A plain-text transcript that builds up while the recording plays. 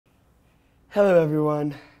Hello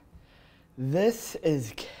everyone, this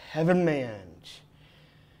is Kevin Mange,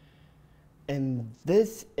 and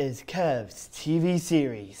this is Kev's TV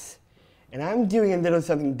series, and I'm doing a little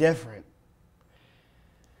something different.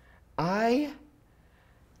 I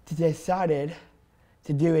decided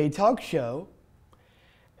to do a talk show,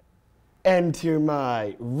 and to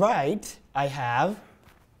my right, I have...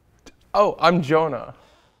 Oh, I'm Jonah.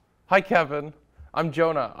 Hi, Kevin. I'm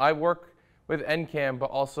Jonah. I work with NCAM, but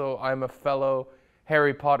also I'm a fellow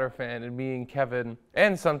Harry Potter fan, and me and Kevin,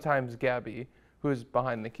 and sometimes Gabby, who's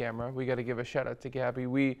behind the camera, we got to give a shout out to Gabby.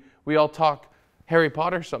 We all talk Harry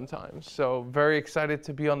Potter sometimes, so very excited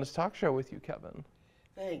to be on this talk show with you, Kevin.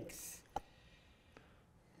 Thanks.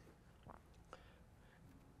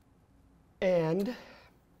 And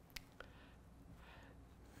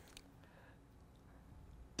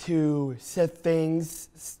to set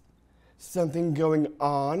things, something going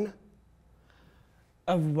on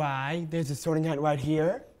of why there's a sorting hat right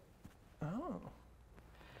here. Oh.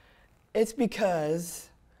 It's because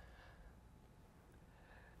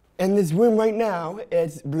in this room right now,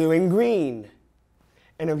 it's blue and green.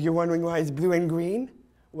 And if you're wondering why it's blue and green,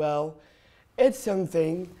 well, it's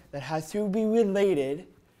something that has to be related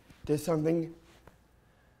to something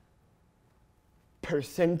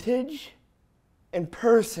percentage and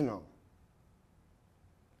personal.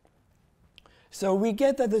 So we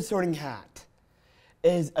get that the sorting hat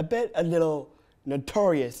is a little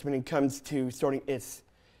notorious when it comes to sorting its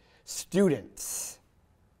students.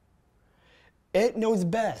 It knows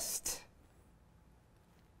best.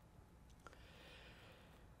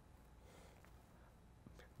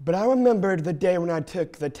 But I remembered the day when I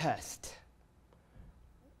took the test.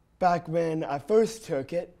 Back when I first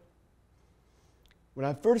took it, when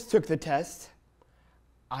I first took the test,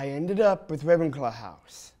 I ended up with Ravenclaw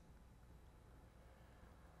House.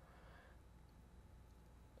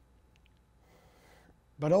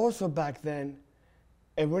 But also back then,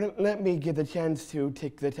 it wouldn't let me get the chance to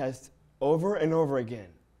take the test over and over again.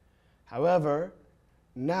 However,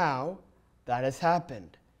 now that has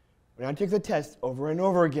happened. When I took the test over and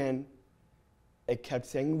over again, it kept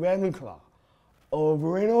saying Ravenclaw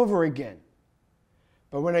over and over again.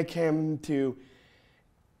 But when it came to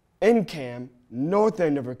NCAM, North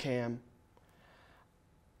Andover Cam,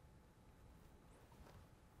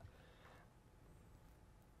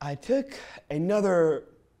 I took another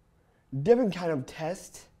different kind of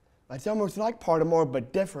test. It's almost like Pottermore,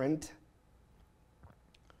 but different.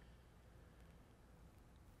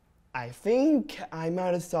 I think I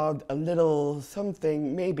might have solved a little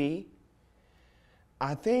something, maybe.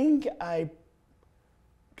 I think I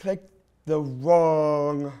clicked the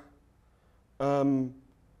wrong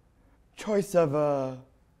choice of a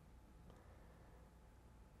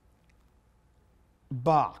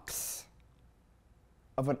box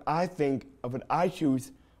of what I think, of what I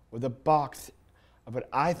choose, with a box of what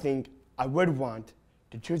I think I would want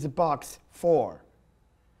to choose a box for.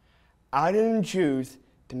 I didn't choose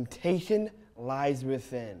Temptation Lies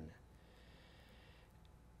Within.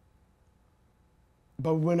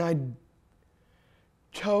 But when I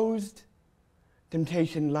chose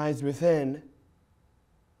Temptation Lies Within,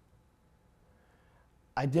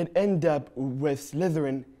 I did end up with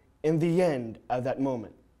Slytherin in the end of that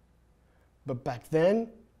moment. But back then,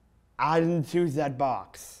 I didn't choose that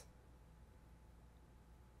box.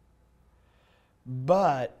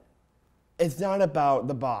 But it's not about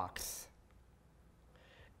the box.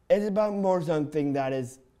 It's about more something that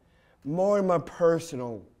is more in my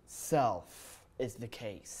personal self is the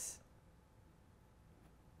case.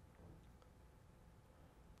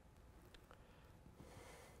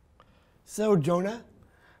 So, Jonah,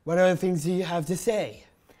 what other things do you have to say?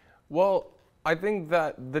 Well, I think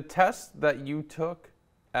that the test that you took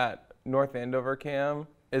at North Andover Cam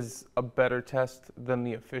is a better test than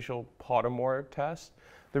the official Pottermore test.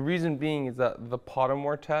 The reason being is that the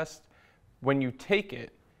Pottermore test, when you take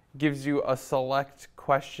it, gives you a select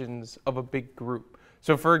questions of a big group.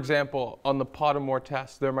 So for example, on the Pottermore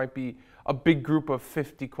test, there might be a big group of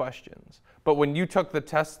 50 questions. But when you took the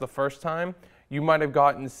test the first time, you might have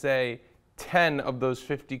gotten, say, 10 of those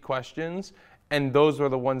 50 questions, and those were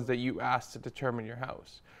the ones that you asked to determine your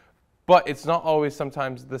house. But it's not always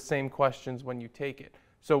sometimes the same questions when you take it.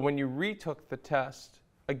 So when you retook the test,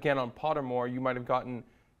 again on Pottermore, you might have gotten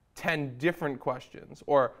 10 different questions,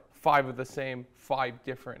 or 5 of the same, 5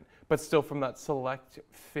 different, but still from that select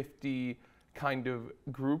 50 kind of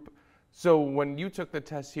group. So when you took the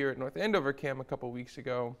test here at North Andover Cam a couple weeks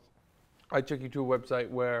ago, I took you to a website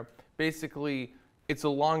where basically it's a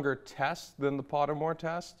longer test than the Pottermore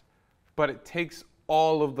test, but it takes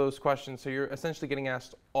all of those questions. So you're essentially getting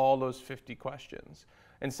asked all those 50 questions.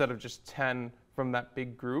 instead of just 10 from that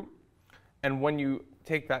big group. And when you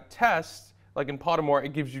take that test, like in Pottermore,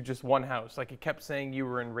 it gives you just one house. Like it kept saying you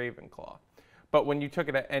were in Ravenclaw. But when you took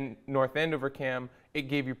it at North Andover Cam, it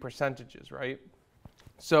gave you percentages, right?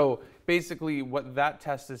 So basically what that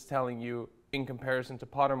test is telling you in comparison to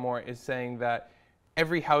Pottermore is saying that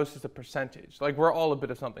every house is a percentage. Like we're all a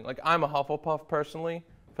bit of something. Like I'm a Hufflepuff personally,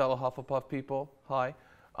 fellow Hufflepuff people, hi.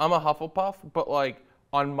 I'm a Hufflepuff, but like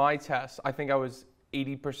on my test, I think I was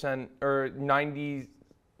 80% or 92%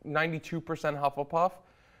 Hufflepuff,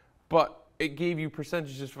 but it gave you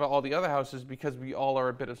percentages for all the other houses because we all are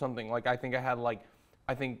a bit of something. Like I think I had 20%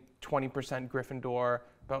 Gryffindor,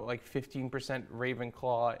 about like 15%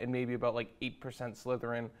 Ravenclaw, and maybe about like 8%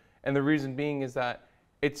 Slytherin. And the reason being is that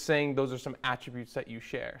it's saying those are some attributes that you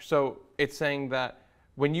share. So it's saying that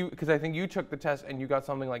when you, because I think you took the test and you got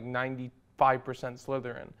something like 95%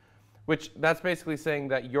 Slytherin, which that's basically saying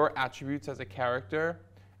that your attributes as a character,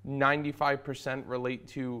 95% relate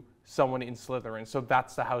to someone in Slytherin. So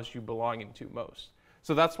that's the house you belong into most.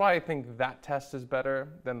 So that's why I think that test is better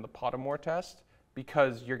than the Pottermore test,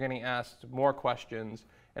 because you're getting asked more questions,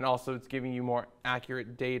 and also it's giving you more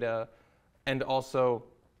accurate data, and also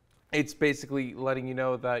it's basically letting you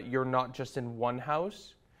know that you're not just in one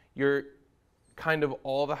house, you're kind of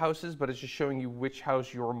all the houses, but it's just showing you which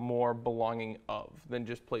house you're more belonging of than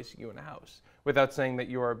just placing you in a house, without saying that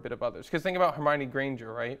you are a bit of others. Because think about Hermione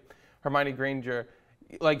Granger, right? Hermione Granger,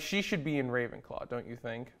 like she should be in Ravenclaw, don't you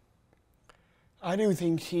think? I do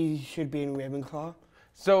think she should be in Ravenclaw.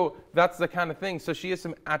 So that's the kind of thing. So she has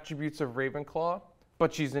some attributes of Ravenclaw,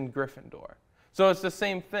 but she's in Gryffindor. So it's the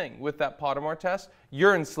same thing with that Pottermore test.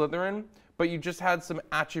 You're in Slytherin, but you just had some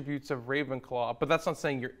attributes of Ravenclaw, but that's not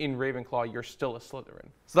saying you're in Ravenclaw, you're still a Slytherin.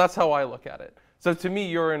 So that's how I look at it. So to me,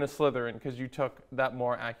 you're in a Slytherin because you took that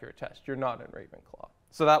more accurate test. You're not in Ravenclaw.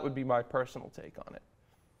 So that would be my personal take on it.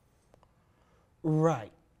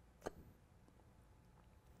 Right.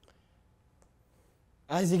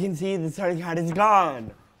 As you can see, the Sorting Hat is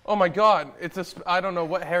gone. Oh my God, I don't know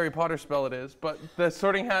what Harry Potter spell it is, but the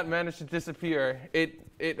Sorting Hat managed to disappear.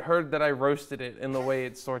 It heard that I roasted it in the way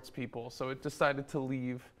it sorts people, so it decided to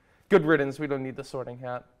leave. Good riddance, we don't need the Sorting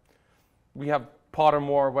Hat. We have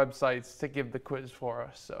Pottermore websites to give the quiz for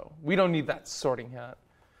us, so we don't need that Sorting Hat.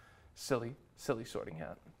 Silly Sorting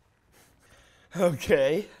Hat.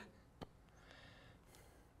 Okay.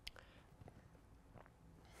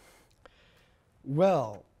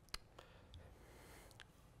 Well,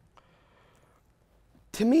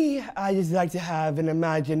 to me, I just like to have an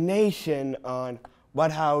imagination on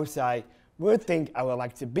what house I would think I would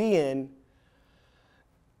like to be in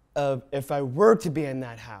if I were to be in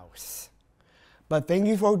that house. But thank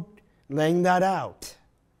you for laying that out.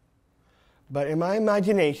 But in my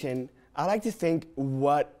imagination, I like to think,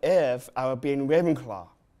 what if I would be in Ravenclaw?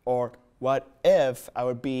 Or what if I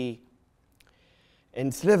would be in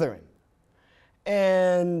Slytherin?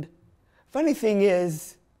 And funny thing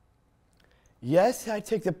is, yes, I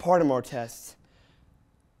took the Pottermore test,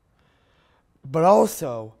 but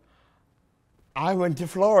also I went to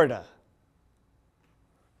Florida.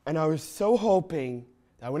 And I was so hoping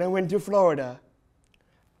that when I went to Florida,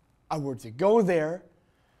 I were to go there,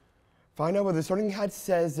 find out what the Sorting Hat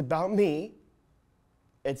says about me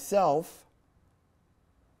itself,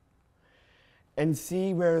 and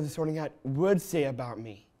see where the Sorting Hat would say about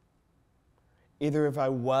me. Either if I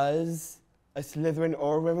was a Slytherin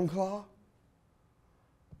or a Ravenclaw.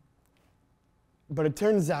 But it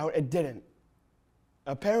turns out it didn't.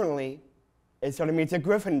 Apparently, it started me to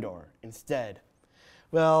Gryffindor instead.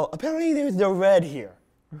 Well, apparently there's no red here.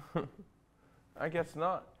 I guess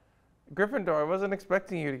not. Gryffindor, I wasn't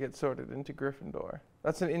expecting you to get sorted into Gryffindor.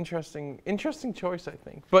 That's an interesting choice, I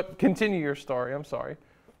think. But continue your story, I'm sorry.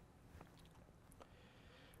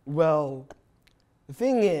 Well, the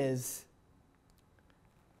thing is,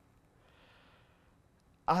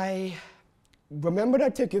 I remembered I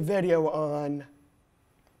took a video on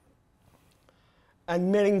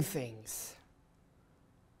admitting things.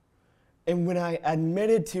 And when I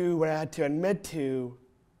admitted to what I had to admit to,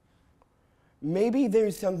 maybe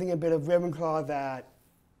there's something a bit of Ravenclaw that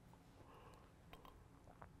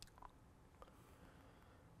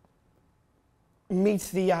meets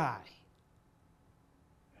the eye.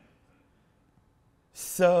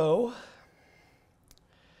 So,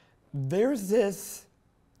 there's this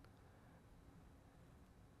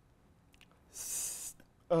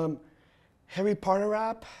Harry Potter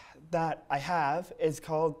app that I have. It's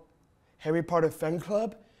called Harry Potter Fan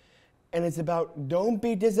Club, and it's about don't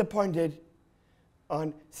be disappointed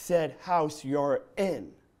on said house you're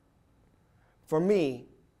in. For me,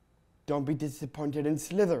 don't be disappointed in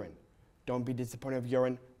Slytherin. don't be disappointed if you're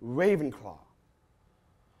in Ravenclaw.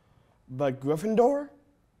 But Gryffindor?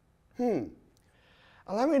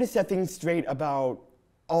 Allow me to set things straight about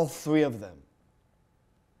all three of them.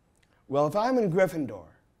 Well, if I'm in Gryffindor,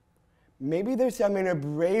 maybe there's some inner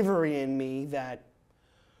bravery in me that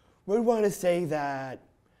would want to say that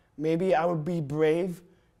maybe I would be brave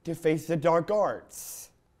to face the dark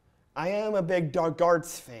arts. I am a big dark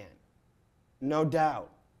arts fan, no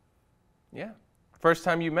doubt. Yeah. First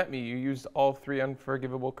time you met me, you used all 3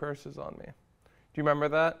 unforgivable curses on me. Do you remember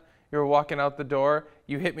that? You were walking out the door,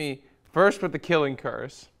 you hit me first with the killing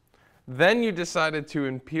curse, then you decided to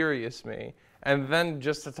Imperious me, and then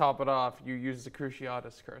just to top it off, you used the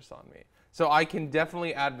Cruciatus curse on me. So I can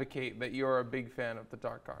definitely advocate that you're a big fan of the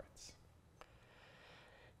dark arts.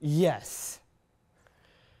 Yes.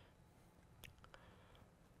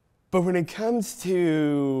 But when it comes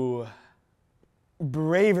to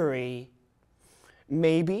bravery,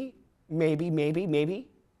 maybe.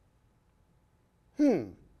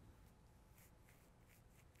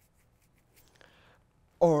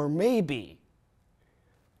 Or maybe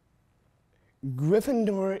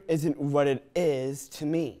Gryffindor isn't what it is to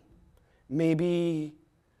me. Maybe,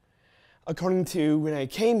 according to when I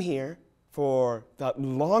came here for that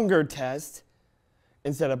longer test,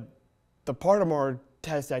 instead of the Pottermore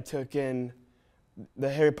test I took in the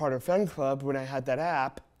Harry Potter Fan Club when I had that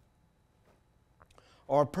app,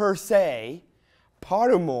 or per se,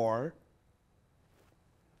 Pottermore,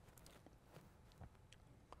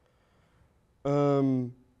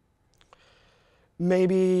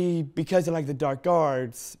 maybe because I like the dark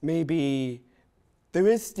arts, maybe there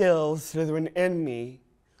is still Slytherin in me,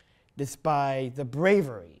 despite the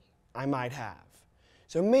bravery I might have.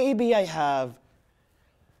 So maybe I have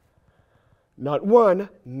not 1,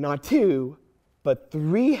 not 2, but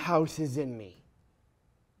 3 houses in me.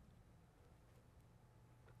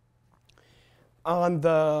 On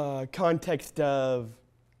the context of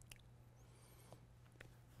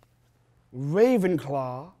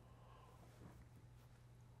Ravenclaw,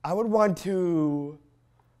 I would want to,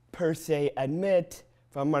 per se, admit,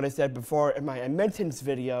 from what I said before in my admittance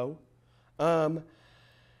video,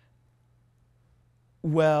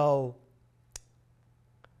 well,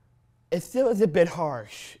 it still is a bit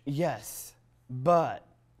harsh, yes, but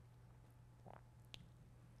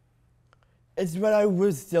it's what I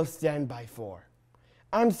would still stand by for.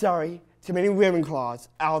 I'm sorry to many Ravenclaws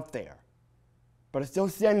out there, but I still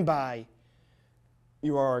stand by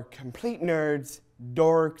you are complete nerds,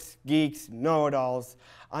 dorks, geeks, know-it-alls.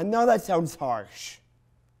 I know that sounds harsh,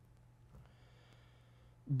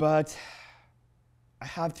 but I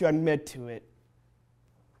have to admit to it.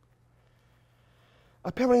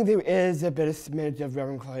 Apparently there is a bit of smidge of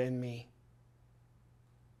Ravenclaw in me.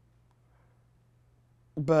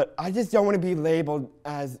 But I just don't want to be labeled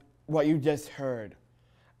as what you just heard.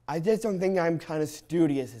 I just don't think I'm kind of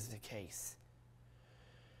studious is the case.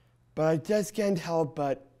 But I just can't help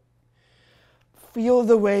but feel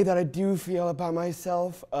the way that I do feel about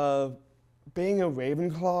myself of being a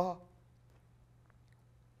Ravenclaw.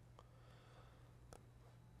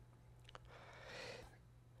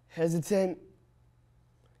 Hesitant.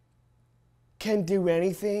 Can't do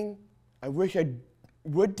anything. I wish I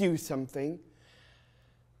would do something.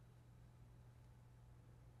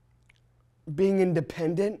 Being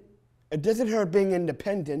independent. It doesn't hurt being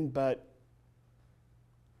independent, but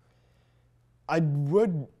I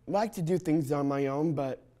would like to do things on my own,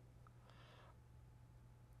 but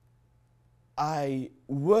I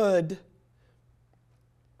would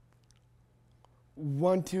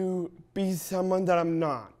want to be someone that I'm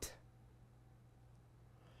not.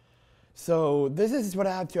 So this is what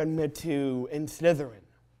I have to admit to in Slytherin.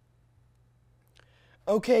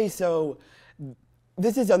 Okay, so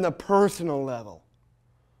this is on the personal level.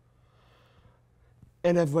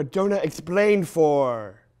 And of what Jonah explained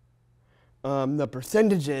for the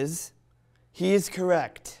percentages, he is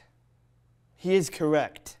correct. He is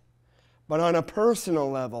correct. But on a personal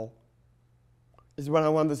level is what I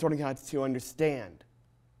want the Sorting Hats to understand.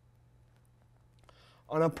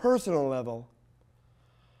 On a personal level,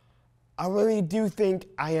 I really do think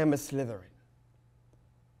I am a Slytherin.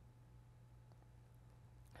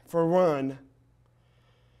 For one,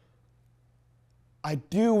 I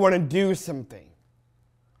do want to do something.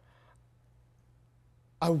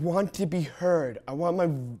 I want to be heard. I want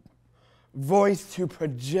my voice to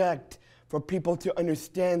project for people to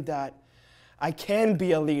understand that I can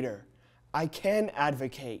be a leader. I can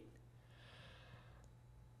advocate.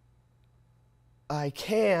 I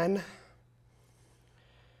can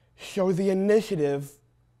show the initiative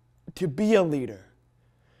to be a leader.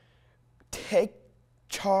 Take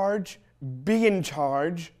charge, be in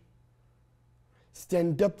charge,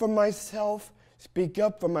 stand up for myself, speak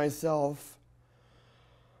up for myself,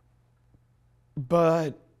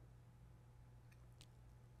 but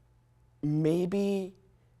maybe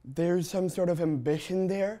there's some sort of ambition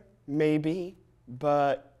there, maybe,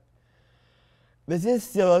 but this is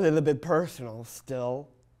still a little bit personal still.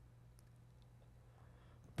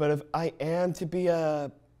 But if I am to be a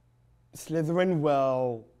Slytherin,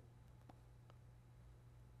 well,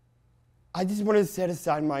 I just want to set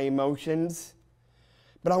aside my emotions,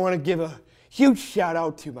 but I want to give a huge shout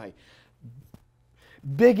out to my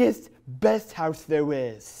biggest, best house there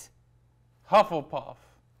is. Hufflepuff.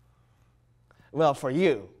 Well, for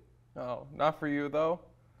you. Oh, not for you though?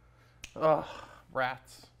 Ugh,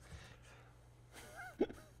 rats.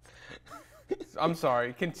 I'm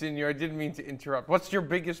sorry, continue. I didn't mean to interrupt. What's your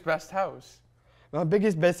biggest, best house? My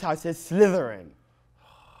biggest, best house is Slytherin.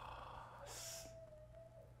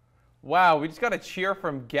 Wow, we just got a cheer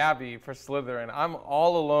from Gabby for Slytherin. I'm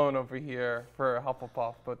all alone over here for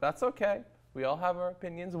Hufflepuff, but that's okay. We all have our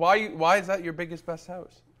opinions. Why is that your biggest, best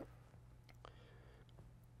house?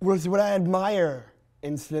 Was what I admire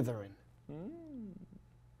in Slytherin.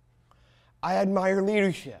 I admire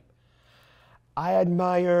leadership. I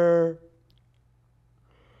admire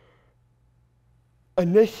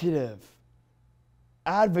initiative,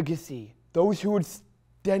 advocacy, those who would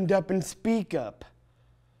stand up and speak up,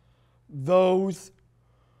 those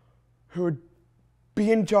who would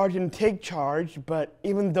be in charge and take charge, but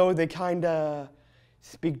even though they kind of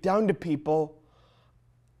speak down to people,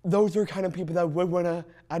 those are kind of people that would want to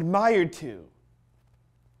admire too.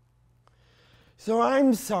 So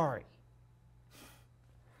I'm sorry.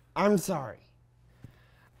 I'm sorry.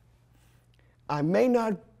 I may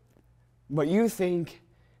not what you think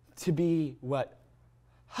to be what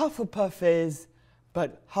Hufflepuff is,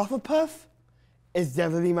 but Hufflepuff is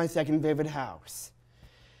definitely my second favorite house.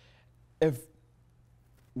 If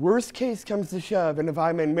worst case comes to shove, and if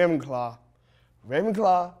I'm in Ravenclaw,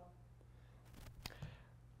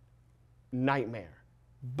 nightmare.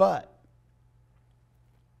 But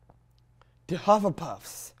to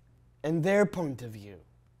Hufflepuffs and their point of view,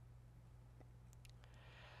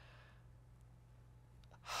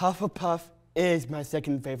 Hufflepuff is my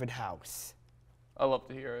second favorite house. I love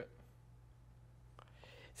to hear it.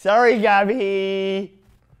 Sorry, Gabby.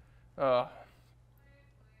 Yeah,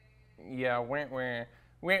 ooh.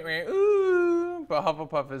 But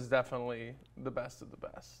Hufflepuff is definitely the best of the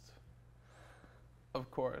best. Of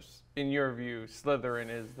course, in your view, Slytherin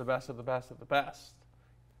is the best of the best of the best.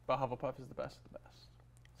 But Hufflepuff is the best of the best.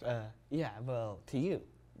 Yeah, well, to you.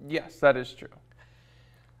 Yes, that is true.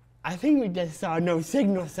 I think we just saw no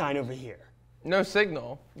signal sign over here. No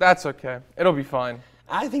signal. That's okay. It'll be fine.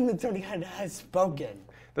 I think the Sorting Hat has spoken.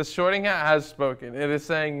 The Sorting Hat has spoken. It is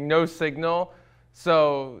saying no signal,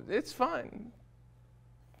 so it's fine.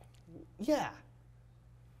 Yeah.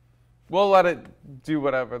 We'll let it do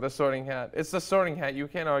whatever, the Sorting Hat. It's the Sorting Hat. You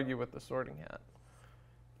can't argue with the Sorting Hat.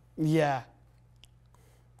 Yeah.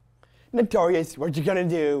 Notorious, what you gonna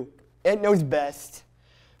do? It knows best.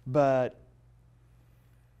 But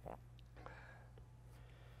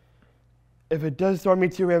if it does throw me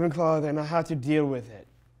to Ravenclaw, then I have to deal with it.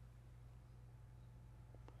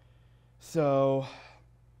 So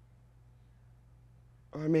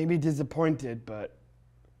I may be disappointed, but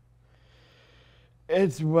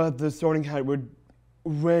it's what the Sorting Hat would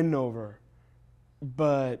win over.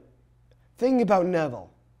 But think about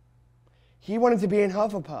Neville. He wanted to be in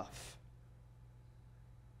Hufflepuff.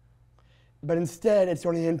 But instead, it's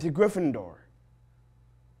turning into Gryffindor.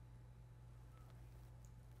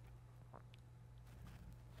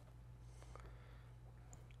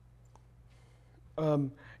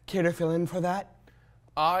 Care to fill in for that?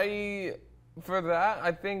 I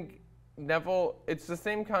think Neville, it's the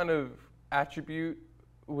same kind of attribute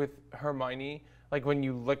with Hermione. Like when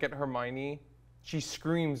you look at Hermione, she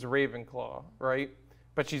screams Ravenclaw, right?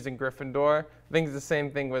 But she's in Gryffindor. I think it's the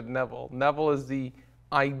same thing with Neville. Neville is the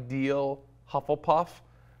ideal Hufflepuff.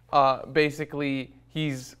 Basically,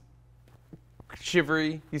 he's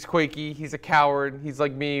shivery, he's quaky, he's a coward, he's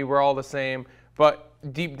like me, we're all the same. But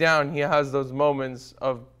deep down, he has those moments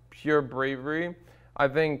of pure bravery. I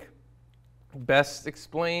think best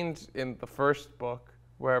explained in the first book,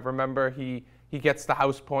 where remember he gets the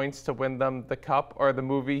house points to win them the cup, or the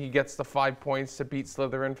movie, he gets the 5 points to beat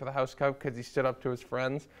Slytherin for the house cup because he stood up to his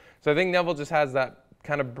friends. So I think Neville just has that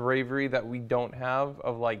kind of bravery that we don't have,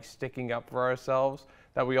 of like sticking up for ourselves,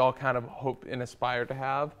 that we all kind of hope and aspire to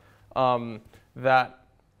have, that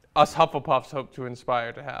us Hufflepuffs hope to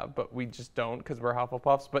inspire to have, but we just don't because we're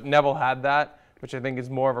Hufflepuffs. But Neville had that, which I think is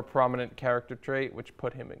more of a prominent character trait, which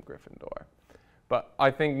put him in Gryffindor. But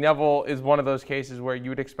I think Neville is one of those cases where you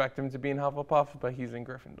would expect him to be in Hufflepuff, but he's in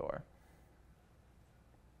Gryffindor.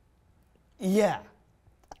 Yeah.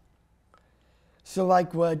 So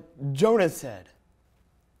like what Jonah said,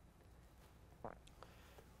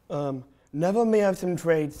 Neville may have some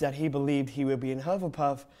traits that he believed he would be in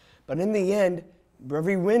Hufflepuff, but in the end,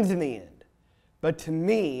 Bravery wins in the end. But to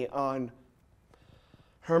me, on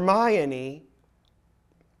Hermione,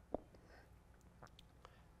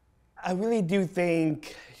 I really do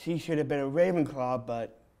think she should have been a Ravenclaw,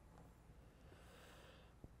 but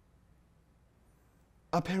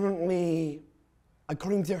apparently,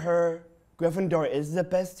 according to her, Gryffindor is the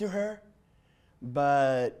best to her,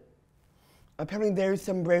 but apparently there's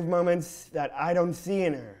some brave moments that I don't see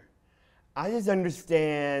in her. I just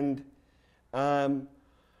understand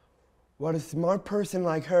what a smart person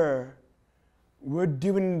like her would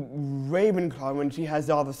do in Ravenclaw when she has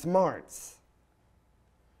all the smarts.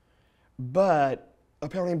 But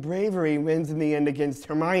apparently Bravery wins in the end against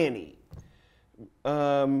Hermione.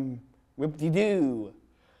 Whoop-de-doo.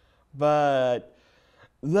 But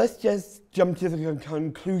let's just jump to the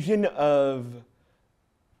conclusion of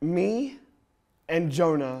me and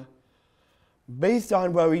Jonah based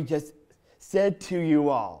on what we just said to you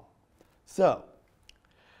all. So,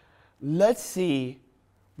 let's see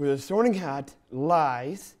where the Sorting Hat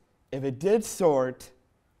lies if it did sort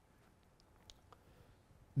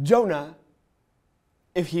Jonah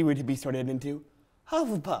if he were to be sorted into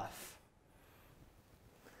Hufflepuff.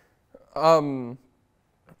 I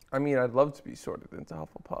mean, I'd love to be sorted into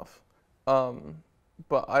Hufflepuff.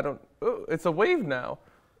 But I don't... Oh, it's a wave now.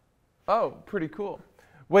 Oh, pretty cool.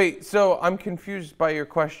 Wait, so I'm confused by your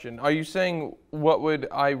question. Are you saying what would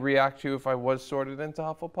I react to if I was sorted into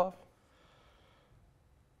Hufflepuff?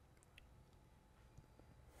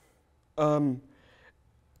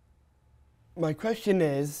 My question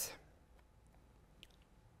is,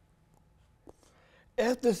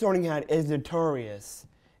 if the Sorting Hat is notorious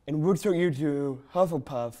and would sort you to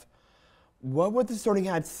Hufflepuff, what would the Sorting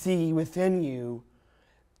Hat see within you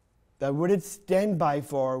that would it stand by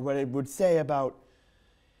for what it would say about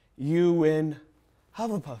you in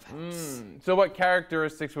Hufflepuff House? So what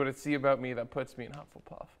characteristics would it see about me that puts me in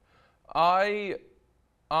Hufflepuff?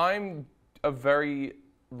 I'm a very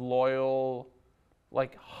loyal,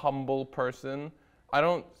 like humble person. I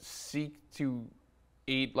don't seek to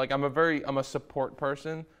aid, like I'm a support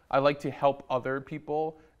person. I like to help other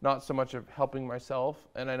people, not so much of helping myself.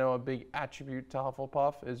 And I know a big attribute to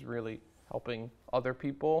Hufflepuff is really helping other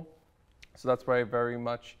people. So that's where I very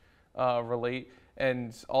much relate.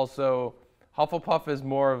 And also, Hufflepuff is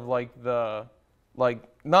more of like I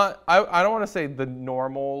don't want to say the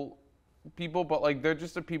normal people, but like they're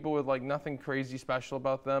just the people with like nothing crazy special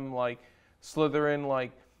about them. Like Slytherin,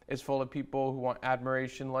 like is full of people who want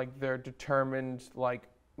admiration, like they're determined, like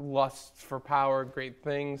lust for power, great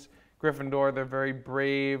things. Gryffindor, they're very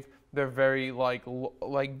brave. They're very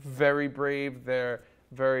very brave. They're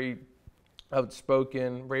very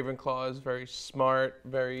outspoken. Ravenclaw is very smart,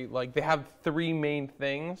 very like they have three main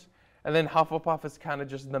things. And then Hufflepuff is kind of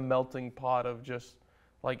just the melting pot of just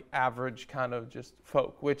like average kind of just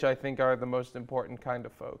folk, which I think are the most important kind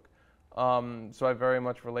of folk. So I very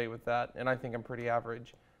much relate with that, and I think I'm pretty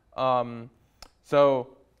average.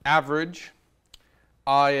 So average,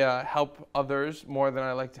 I help others more than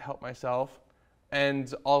I like to help myself.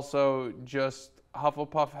 And also just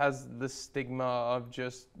Hufflepuff has the stigma of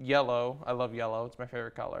just yellow. I love yellow. It's my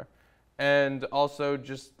favorite color. And also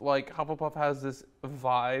just like Hufflepuff has this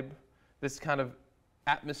vibe, this kind of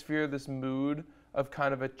atmosphere, this mood of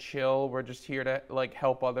kind of a chill. We're just here to like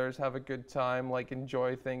help others have a good time, like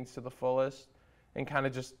enjoy things to the fullest and kind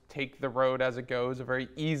of just take the road as it goes, a very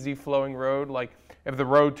easy flowing road. Like if the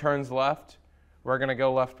road turns left, we're going to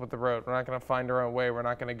go left with the road. We're not going to find our own way. We're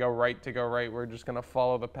not going to go right. We're just going to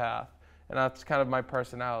follow the path. And that's kind of my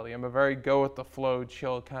personality. I'm a very go with the flow,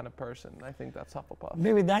 chill kind of person. I think that's Hufflepuff.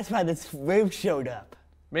 Maybe that's why this wave showed up.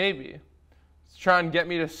 Maybe. It's trying to get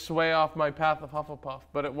me to sway off my path of Hufflepuff,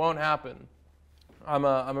 but it won't happen. I'm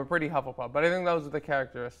a pretty Hufflepuff, but I think those are the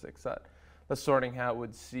characteristics that the Sorting Hat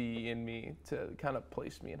would see in me to kind of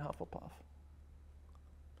place me in Hufflepuff.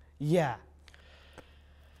 Yeah.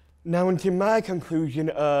 Now into my conclusion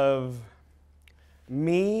of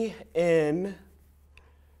me in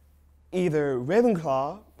either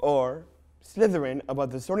Ravenclaw or Slytherin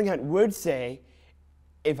about the Sorting Hat would say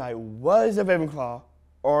if I was a Ravenclaw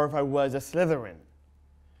or if I was a Slytherin.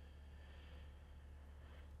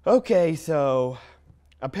 Okay, so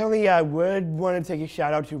apparently I would want to take a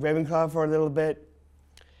shout out to Ravenclaw for a little bit.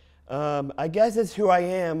 I guess it's who I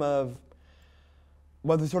am of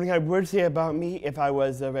what the Sorting Hat would say about me if I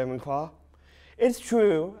was a Ravenclaw. It's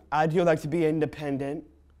true, I do like to be independent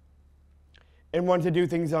and want to do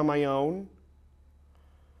things on my own,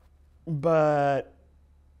 but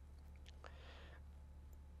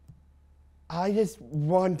I just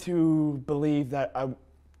want to believe that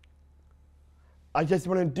I just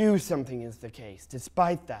want to do something is the case,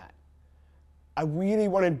 despite that. I really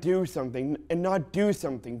want to do something and not do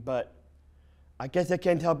something, but I guess I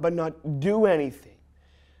can't help but not do anything.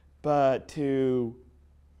 But to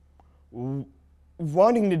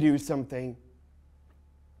wanting to do something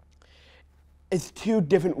is two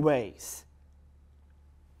different ways.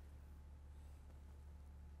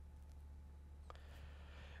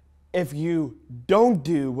 If you don't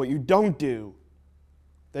do what you don't do,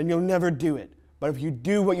 then you'll never do it. But if you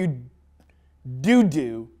do what you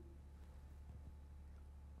do,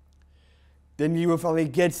 then you will finally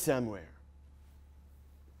get somewhere.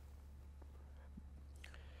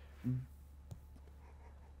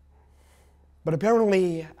 But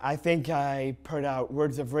apparently, I think I put out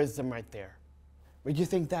words of wisdom right there. Would you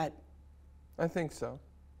think that? I think so.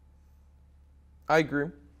 I agree.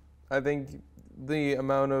 I think the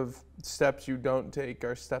amount of steps you don't take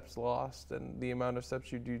are steps lost, and the amount of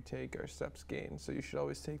steps you do take are steps gained. So you should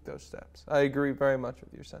always take those steps. I agree very much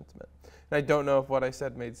with your sentiment. And I don't know if what I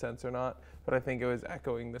said made sense or not, but I think it was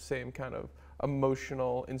echoing the same kind of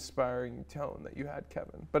emotional, inspiring tone that you had,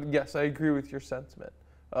 Kevin. But yes, I agree with your sentiment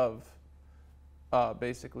of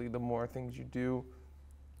basically the more things you do,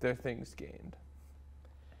 there are things gained.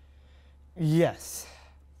 Yes.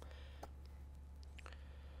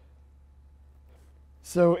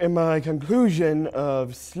 So in my conclusion of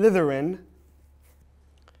Slytherin,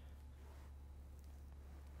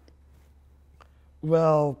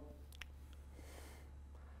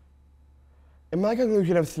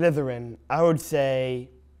 I would say,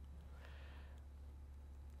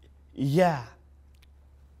 yeah,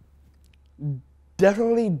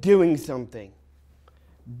 definitely doing something.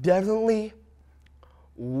 Definitely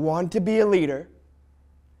want to be a leader.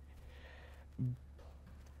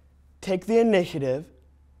 Take the initiative.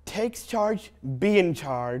 Takes charge, be in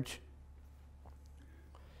charge.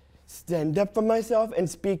 Stand up for myself and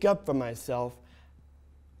speak up for myself.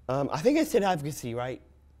 I think I said advocacy, right?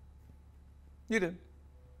 You did.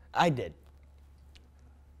 I did.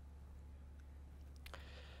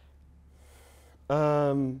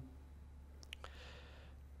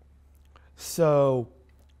 So,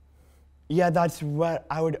 yeah, that's what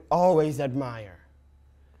I would always admire.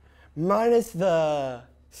 Minus the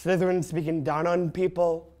Slytherin speaking down on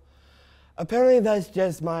people. Apparently that's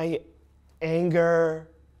just my anger,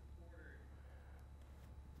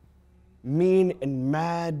 mean and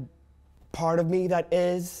mad part of me that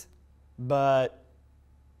is, but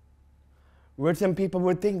would some people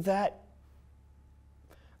would think that?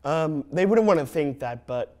 They wouldn't want to think that,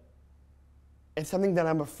 but it's something that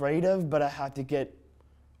I'm afraid of, but I have to get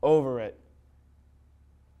over it.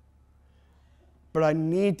 But I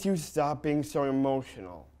need to stop being so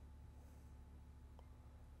emotional.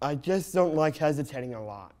 I just don't like hesitating a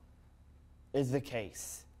lot, is the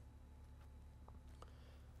case.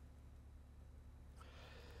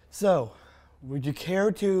 So, would you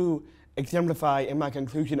care to exemplify in my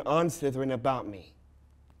conclusion on Slytherin about me?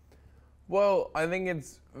 Well, I think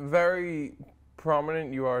it's very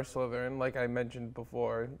prominent you are Slytherin. Like I mentioned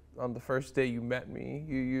before, on the first day you met me,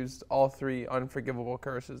 you used all 3 unforgivable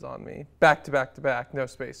curses on me, back to back to back, no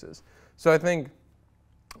spaces. So I think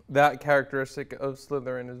that characteristic of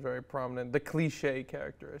Slytherin is very prominent, the cliche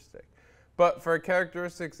characteristic. But for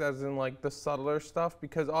characteristics as in like the subtler stuff,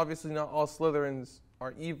 because obviously not all Slytherins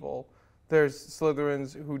are evil, there's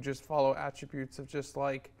Slytherins who just follow attributes of just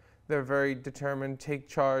like, they're very determined, take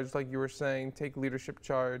charge, like you were saying, take leadership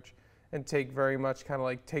charge, and take very much kind of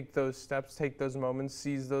like take those steps, take those moments,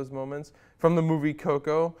 seize those moments. From the movie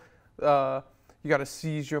Coco, you got to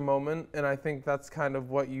seize your moment, and I think that's kind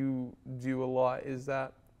of what you do a lot, is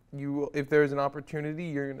that if there's an opportunity,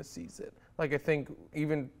 you're going to seize it. Like I think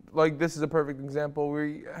even, like this is a perfect example.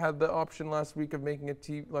 We had the option last week of making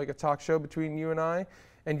a talk show between you and I,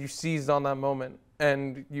 and you seized on that moment,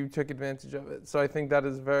 and you took advantage of it. So I think that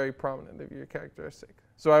is very prominent of your characteristic.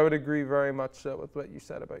 So I would agree very much so with what you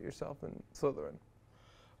said about yourself and Slytherin.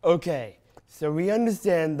 Okay, so we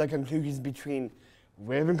understand the conclusions between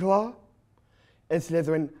Ravenclaw and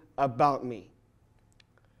Slytherin about me.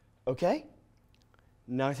 Okay?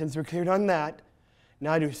 Now since we're cleared on that,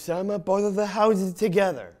 now to sum up both of the houses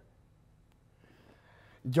together.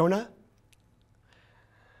 Jonah,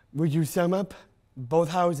 would you sum up both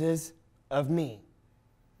houses of me?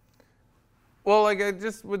 Well, like I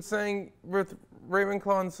just was saying with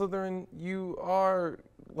Ravenclaw and Slytherin, you are,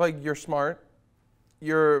 like, you're smart.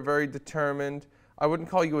 you're very determined. I wouldn't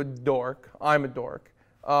call you a dork. I'm a dork.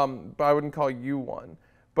 But I wouldn't call you one.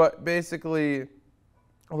 But basically,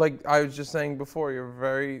 like I was just saying before, you're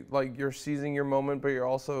very, like, you're seizing your moment, but you're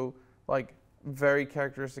also, like, very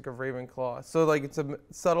characteristic of Ravenclaw. So, like, it's a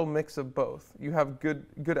subtle mix of both. You have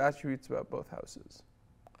good attributes about both houses.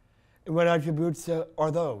 What attributes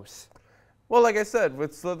are those? Well, like I said,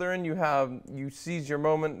 with Slytherin, you seize your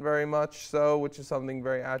moment very much so, which is something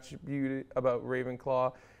very attributed about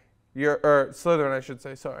Ravenclaw. Slytherin, I should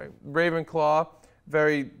say, sorry. Ravenclaw,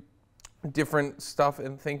 very different stuff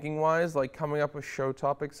in thinking-wise, like coming up with show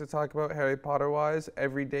topics to talk about Harry Potter-wise.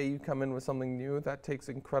 Every day you come in with something new. That takes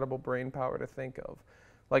incredible brain power to think of.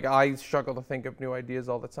 Like, I struggle to think of new ideas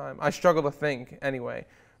all the time. I struggle to think, anyway.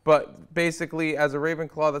 But basically, as a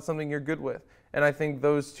Ravenclaw, that's something you're good with. And I think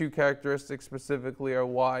those two characteristics specifically are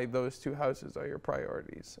why those two houses are your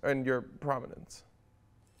priorities and your prominence.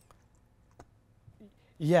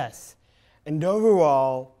 Yes. And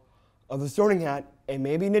overall, of the Sorting Hat, it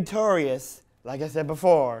may be notorious, like I said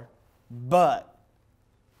before, but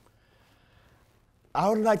I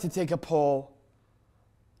would like to take a poll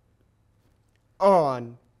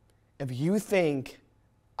on if you think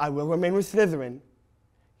I will remain with Slytherin.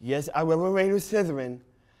 Yes, I will remain with Slytherin,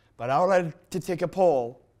 but I would like to take a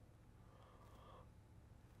poll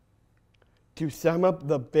to sum up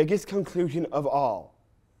the biggest conclusion of all.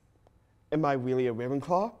 Am I really a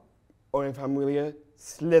Ravenclaw, or if I'm really a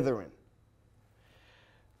Slytherin?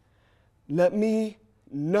 Let me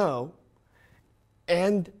know,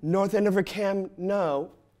 and North Andover Cam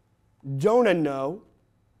know, Jonah know,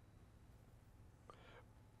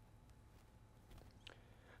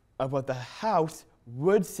 of what the house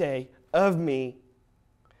would say of me,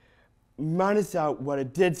 minus out what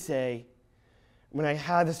it did say when I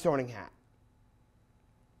had the Sorting Hat.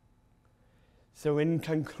 So in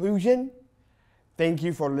conclusion, thank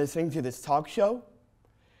you for listening to this talk show.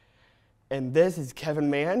 And this is Kevin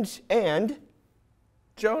Mange and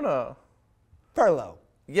Jonah. Perlo.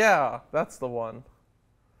 Yeah, that's the one.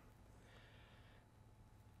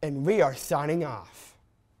 And we are signing off.